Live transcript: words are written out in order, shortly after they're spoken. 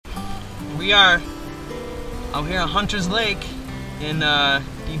We are out here on Hunter's Lake in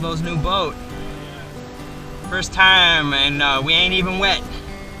Devo's new boat. First time, and we ain't even wet.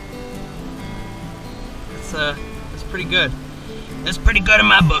 It's pretty good. It's pretty good in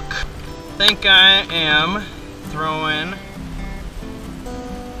my book. I think I am throwing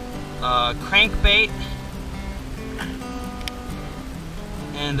crankbait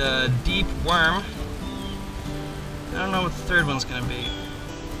and a deep worm. I don't know what the third one's gonna be.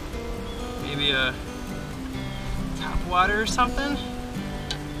 Maybe a top water or something?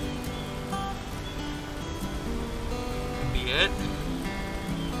 Could be it.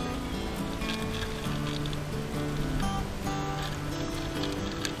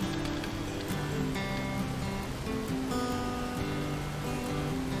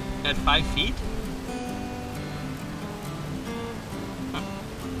 At 5 feet? Huh.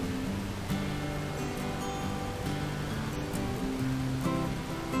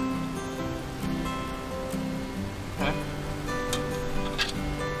 Okay.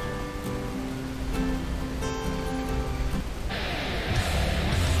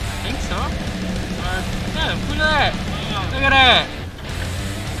 I think so. Yeah, look at that. Look at that.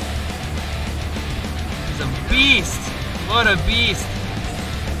 He's a beast. What a beast.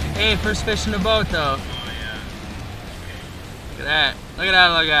 Hey, first fish in the boat though. Oh yeah. Look at that. Look at that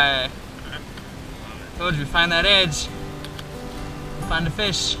little guy. Told you, find that edge. Find the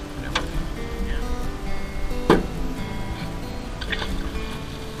fish.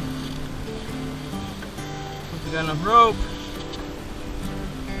 Hope we got enough rope.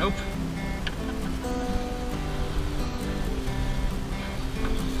 Nope.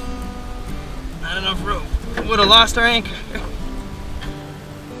 Not enough rope. Would have lost our anchor.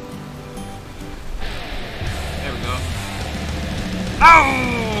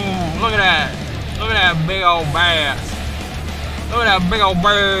 Oh! Look at that! Look at that big old bass! Look at that big old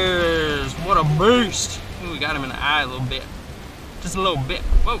bass! What a beast! Ooh, we got him in the eye a little bit. Just a little bit.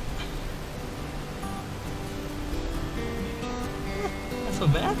 Whoa! Not so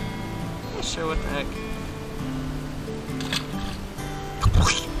bad. Not sure what the heck.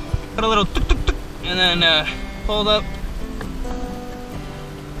 Put a little tuk tuk tuk, and then pull it up.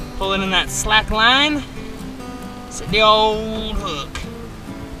 Pull it in that slack line. Set the old hook.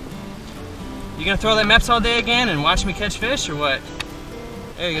 You gonna throw that Meps all day again and watch me catch fish or what?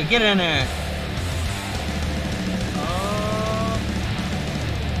 There you go, get it in there. Oh.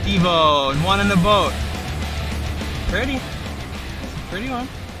 Devo, and one in the boat. Pretty. That's a pretty one.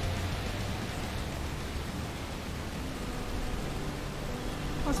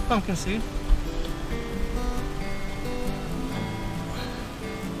 That's a pumpkin seed.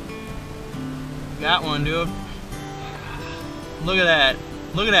 Got one, dude. Look at that.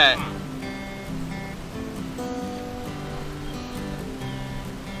 Look at that.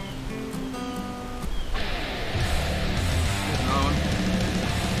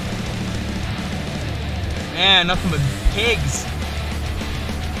 Man, nothing but pigs.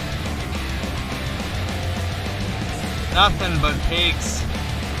 Nothing but pigs.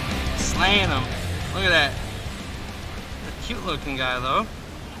 Slaying them. Look at that. A cute looking guy though.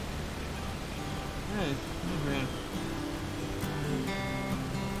 Hey, green.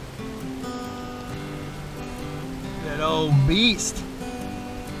 That old beast.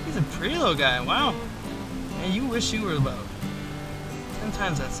 He's a pretty little guy. Wow. Man, you wish you were about 10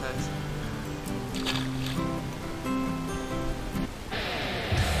 times that size.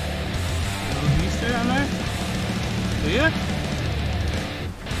 Little beaster on there? Do you?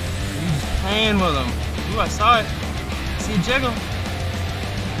 You're just playing with him. Ooh, I saw it. I see a jiggle.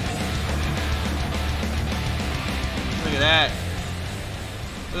 Look at that.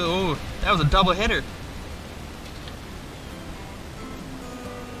 Ooh, that was a double hitter.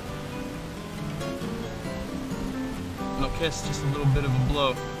 No kiss, just a little bit of a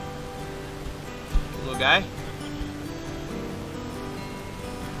blow. Little guy.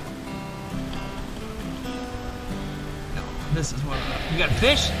 No, this is one enough. You got a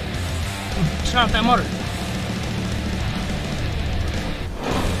fish? Ooh, shut off that motor.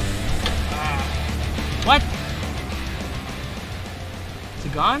 What? Is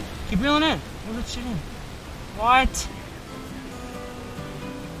it gone? Keep reeling in. Where's it shooting? What?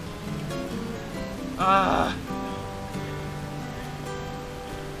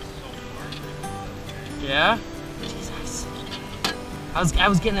 Yeah? Jesus. I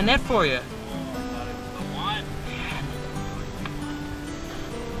was getting the net for you.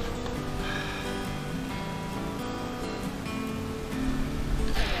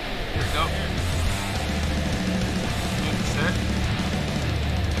 Here we go. Thank you, sir.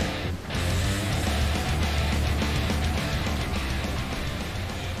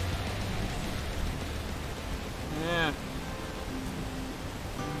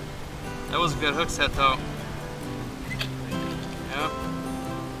 That was a good hook set though. Yep.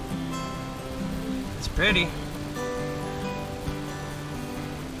 It's pretty.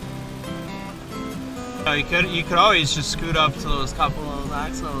 Oh, you could always just scoot up to those couple of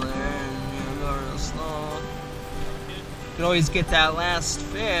rocks over there and go real slow. You could always get that last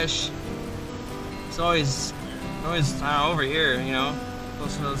fish. It's always over here, you know.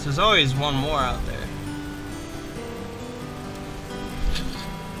 There's always one more out there.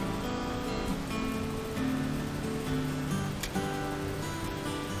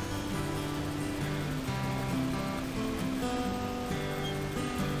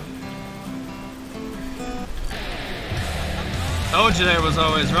 Told you there was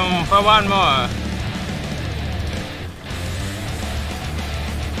always room for one more.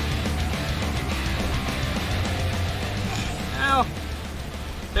 Now,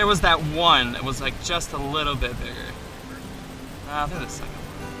 there was that one that was like just a little bit bigger. I think the second one.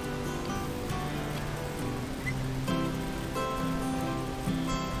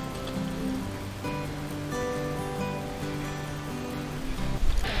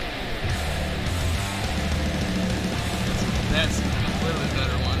 That's a little bit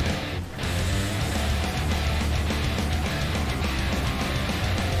better one.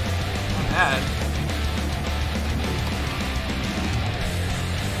 Not bad.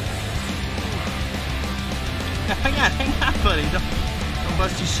 Hang on, buddy. Don't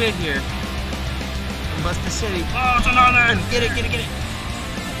bust your shit here. Don't bust the city. Oh, it's a northern! Get it, get it, get it!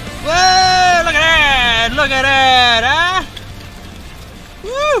 Whoa! Look at that! Look at that, huh?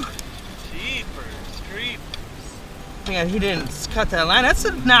 Woo! Yeah, he didn't cut that line. That's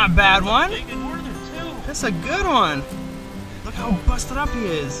a not bad one. That's a good one. Look how busted up he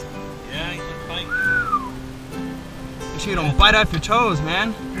is. Yeah, he's a fight. Make sure you don't bite off your toes,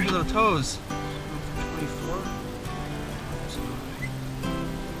 man. Your little toes. 24.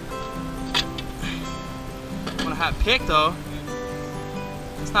 Want a hot pick though?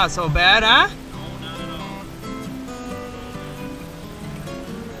 It's not so bad, huh? No, not at all.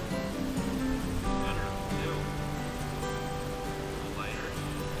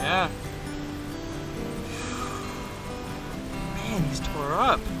 Yeah. Man, he's tore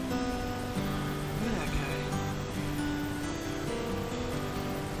up. Look at that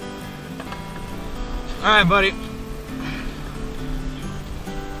guy. Alright, buddy.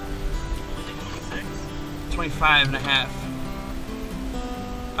 25 and a half.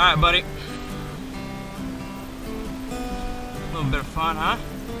 Alright, buddy. A little bit of fun, huh?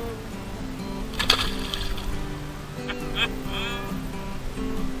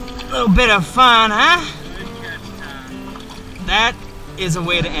 A little bit of fun, huh? That is a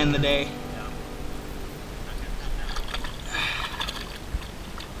way to end the day.